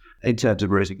next, in terms of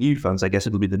raising new funds, I guess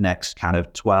it'll be the next kind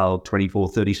of 12, 24,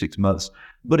 36 months.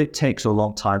 But it takes a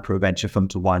long time for a venture fund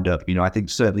to wind up. I think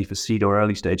certainly for seed or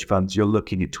early stage funds, you're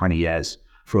looking at 20 years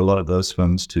for a lot of those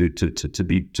funds to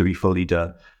be fully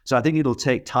done. So I think it'll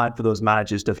take time for those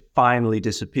managers to finally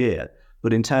disappear.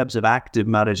 But in terms of active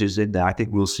managers in there, I think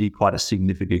we'll see quite a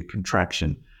significant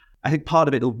contraction. I think part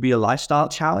of it will be a lifestyle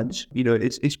challenge.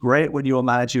 It's great when you're a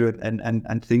manager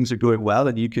and things are going well,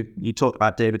 and you talk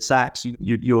about David Sachs,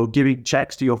 you're giving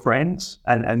checks to your friends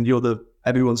and you're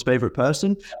everyone's favorite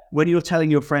person. When you're telling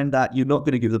your friend that you're not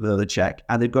going to give them another check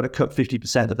and they've got to cut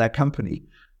 50% of their company,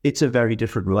 it's a very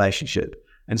different relationship.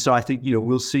 And so I think,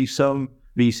 we'll see some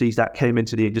VCs that came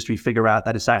into the industry figure out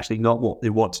that it's actually not what they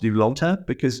want to do long term,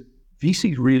 because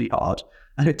VC is really hard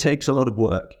and it takes a lot of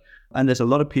work. And there's a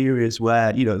lot of periods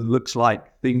where, it looks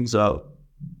like things are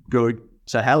going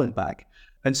to hell and back.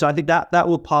 And so I think that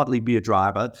will partly be a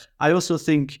driver. I also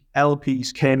think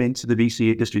LPs came into the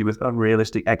VC industry with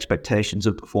unrealistic expectations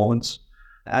of performance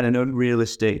and an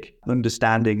unrealistic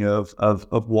understanding of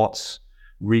what's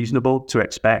reasonable to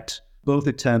expect, both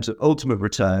in terms of ultimate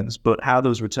returns, but how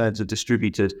those returns are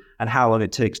distributed and how long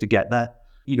it takes to get there.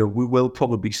 We will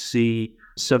probably see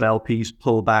some LPs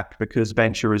pull back because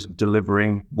venture isn't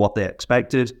delivering what they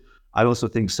expected. I also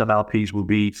think some LPs will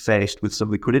be faced with some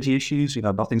liquidity issues.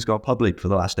 Nothing's gone public for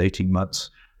the last 18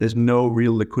 months. There's no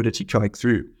real liquidity coming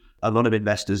through. A lot of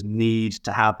investors need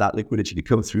to have that liquidity to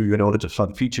come through in order to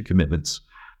fund future commitments.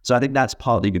 So I think that's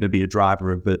partly going to be a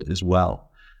driver of it as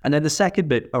well. And then the second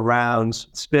bit around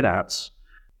spin-outs,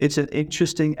 It's an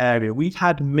interesting area. We've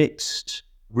had mixed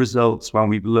results when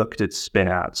we've looked at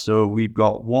spin-outs. So we've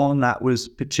got one that was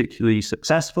particularly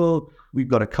successful. We've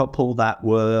got a couple that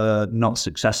were not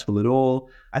successful at all.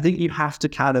 I think you have to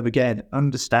kind of, again,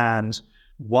 understand,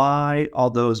 why are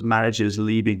those managers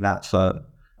leaving that firm?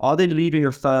 Are they leaving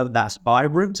a firm that's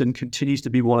vibrant and continues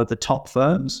to be one of the top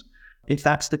firms? If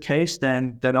that's the case,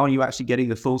 then are you actually getting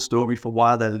the full story for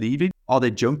why they're leaving? Are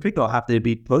they jumping, or have they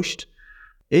been pushed?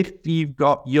 If you've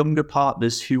got younger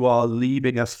partners who are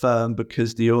leaving a firm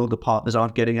because the older partners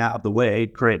aren't getting out of the way,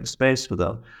 creating space for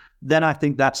them, then I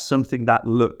think that's something that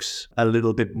looks a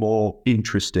little bit more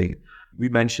interesting. We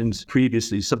mentioned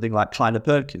previously something like Kleiner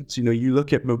Perkins. You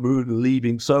look at Mamoon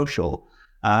leaving social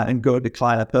and going to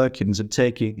Kleiner Perkins and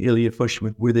taking Ilya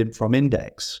Fushman with him from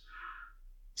Index.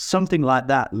 Something like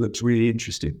that looks really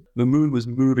interesting. Mamoon was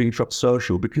moving from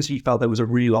social because he felt there was a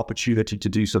real opportunity to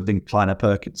do something Kleiner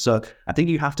Perkins. So I think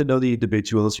you have to know the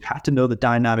individuals, you have to know the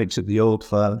dynamics of the old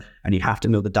firm, and you have to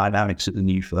know the dynamics of the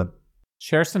new firm.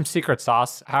 Share some secret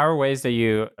sauce. How are ways that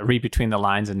you read between the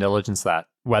lines and diligence that,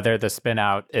 whether the spin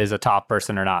out is a top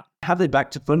person or not? Have they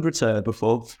backed a fund return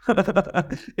before?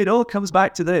 It all comes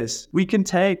back to this. We can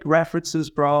take references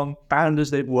from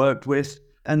founders they've worked with.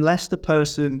 Unless the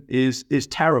person is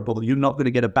terrible, you're not going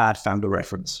to get a bad founder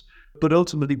reference. But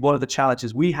ultimately, one of the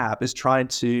challenges we have is trying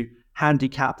to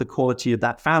handicap the quality of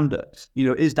that founder.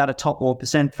 Is that a top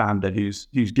 1% founder who's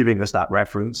giving us that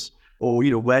reference? Or,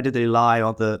 where do they lie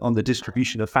on the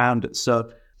distribution of founders?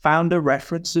 So founder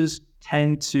references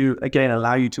tend to, again,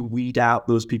 allow you to weed out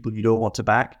those people you don't want to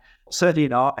back. Certainly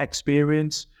in our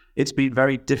experience, it's been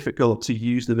very difficult to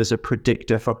use them as a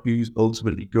predictor for who's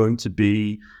ultimately going to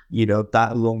be,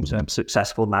 that long-term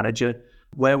successful manager.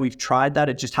 Where we've tried that,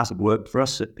 it just hasn't worked for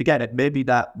us. Again, it may be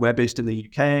that we're based in the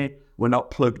UK, we're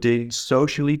not plugged in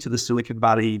socially to the Silicon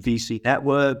Valley VC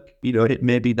network. It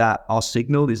may be that our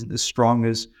signal isn't as strong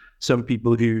as some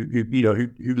people who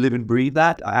live and breathe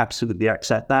that. I absolutely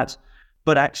accept that.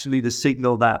 But actually, the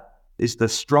signal that is the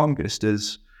strongest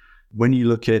is when you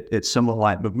look at someone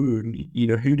like Mamoon,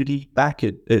 who did he back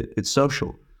at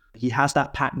social? He has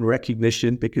that pattern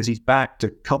recognition because he's backed a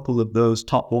couple of those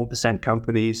top 1%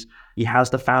 companies. He has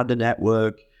the founder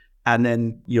network, and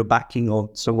then you're backing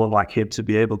on someone like him to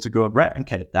be able to go and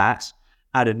replicate that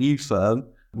at a new firm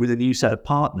with a new set of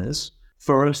partners.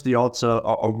 For us, the odds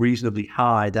are reasonably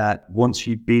high that once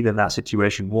you've been in that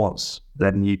situation once,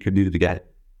 then you can do it again.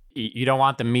 You don't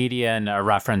want the median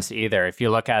reference either. If you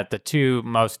look at the two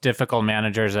most difficult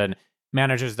managers and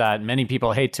managers that many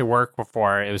people hate to work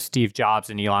for, it was Steve Jobs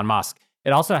and Elon Musk.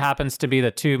 It also happens to be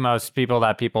the two most people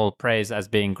that people praise as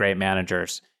being great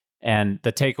managers. And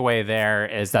the takeaway there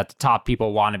is that the top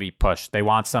people want to be pushed. They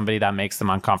want somebody that makes them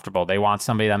uncomfortable. They want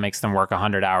somebody that makes them work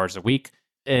 100 hours a week.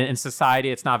 In society,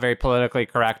 it's not very politically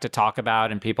correct to talk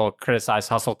about, and people criticize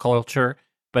hustle culture.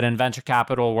 But in venture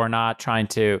capital, we're not trying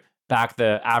to back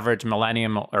the average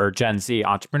millennium or Gen Z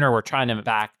entrepreneur. We're trying to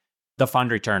back the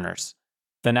fund returners,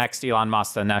 the next Elon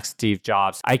Musk, the next Steve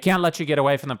Jobs. I can't let you get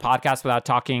away from the podcast without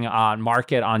talking on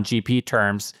market on GP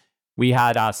terms. We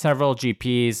had several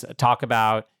GPs talk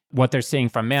about what they're seeing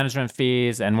from management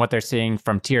fees and what they're seeing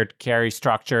from tiered carry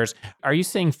structures. Are you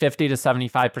seeing 50 to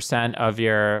 75% of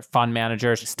your fund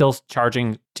managers still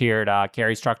charging tiered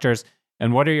carry structures?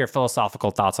 And what are your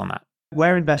philosophical thoughts on that?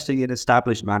 We're investing in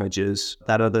established managers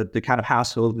that are the kind of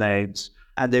household names,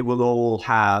 and they will all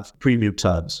have premium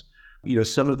terms.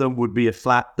 Some of them would be a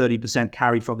flat 30%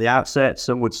 carry from the outset.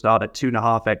 Some would start at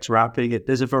 2.5x wrapping.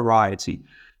 There's a variety.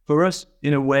 For us,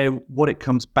 in a way, what it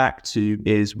comes back to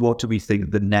is, what do we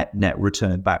think the net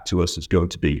return back to us is going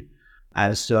to be?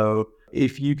 And so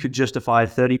if you could justify a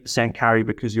 30% carry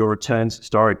because your returns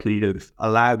historically have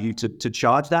allowed you to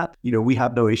charge that, we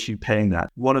have no issue paying that.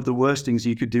 One of the worst things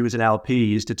you could do as an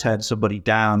LP is to turn somebody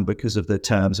down because of the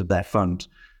terms of their fund.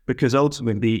 Because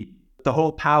ultimately, the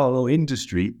whole parallel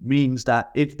industry means that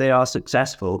if they are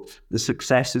successful, the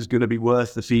success is going to be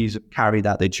worth the fees of carry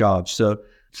that they charge. So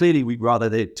clearly, we'd rather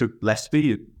they took less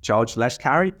fee, charged less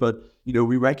carry, but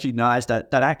we recognize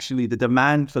that actually the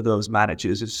demand for those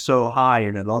managers is so high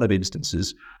in a lot of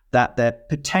instances that they're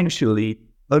potentially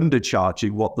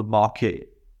undercharging what the market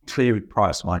clearing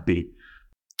price might be.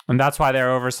 And that's why they're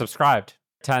oversubscribed.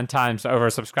 10 times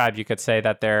oversubscribed, you could say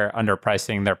that they're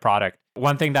underpricing their product.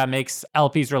 One thing that makes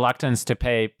LPs' reluctance to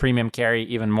pay premium carry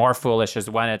even more foolish is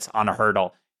when it's on a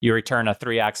hurdle. You return a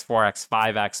 3x, 4x,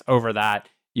 5x over that,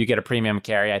 you get a premium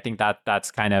carry. I think that's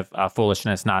kind of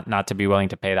foolishness not to be willing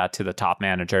to pay that to the top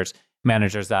managers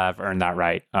that have earned that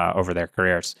right over their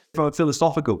careers. From a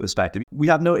philosophical perspective, we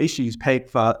have no issues paying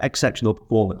for exceptional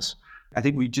performance. I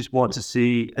think we just want to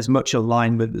see as much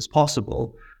alignment as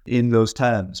possible. in those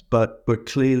terms. But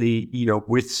clearly,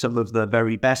 with some of the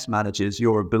very best managers,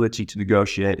 your ability to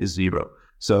negotiate is zero.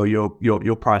 So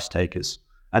you're price takers.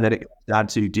 And then it comes down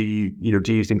to, do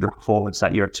you think the performance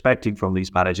that you're expecting from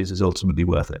these managers is ultimately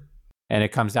worth it? And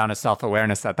it comes down to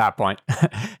self-awareness at that point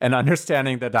and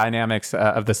understanding the dynamics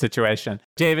of the situation.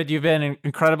 David, you've been an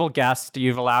incredible guest.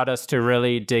 You've allowed us to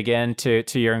really dig into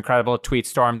your incredible tweet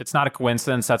storm. It's not a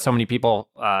coincidence that so many people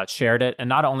shared it. And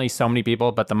not only so many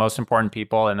people, but the most important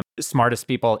people and the smartest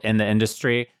people in the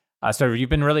industry. So you've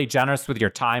been really generous with your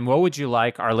time. What would you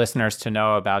like our listeners to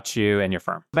know about you and your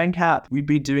firm? VenCap, we've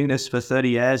been doing this for 30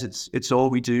 years. It's all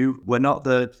we do. We're not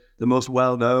the most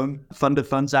well-known fund of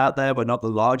funds out there. We're not the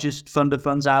largest fund of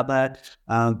funds out there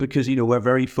because, we're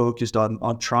very focused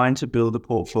on trying to build a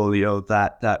portfolio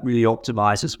that really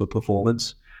optimizes for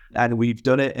performance. And we've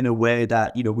done it in a way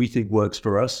that, we think works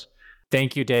for us.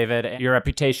 Thank you, David. Your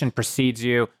reputation precedes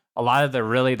you. A lot of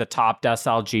the top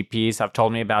decile GPs have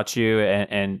told me about you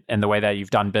and the way that you've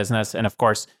done business. And of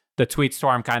course, the tweet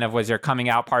storm kind of was your coming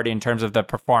out party in terms of the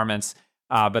performance.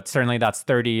 But certainly that's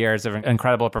 30 years of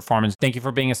incredible performance. Thank you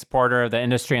for being a supporter of the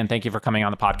industry, and thank you for coming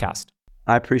on the podcast.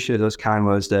 I appreciate those kind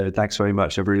words, David. Thanks very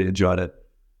much. I've really enjoyed it.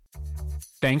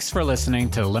 Thanks for listening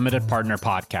to the Limited Partner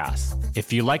Podcast.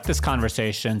 If you like this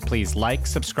conversation, please like,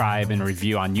 subscribe, and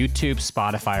review on YouTube,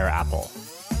 Spotify, or Apple.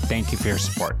 Thank you for your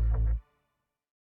support.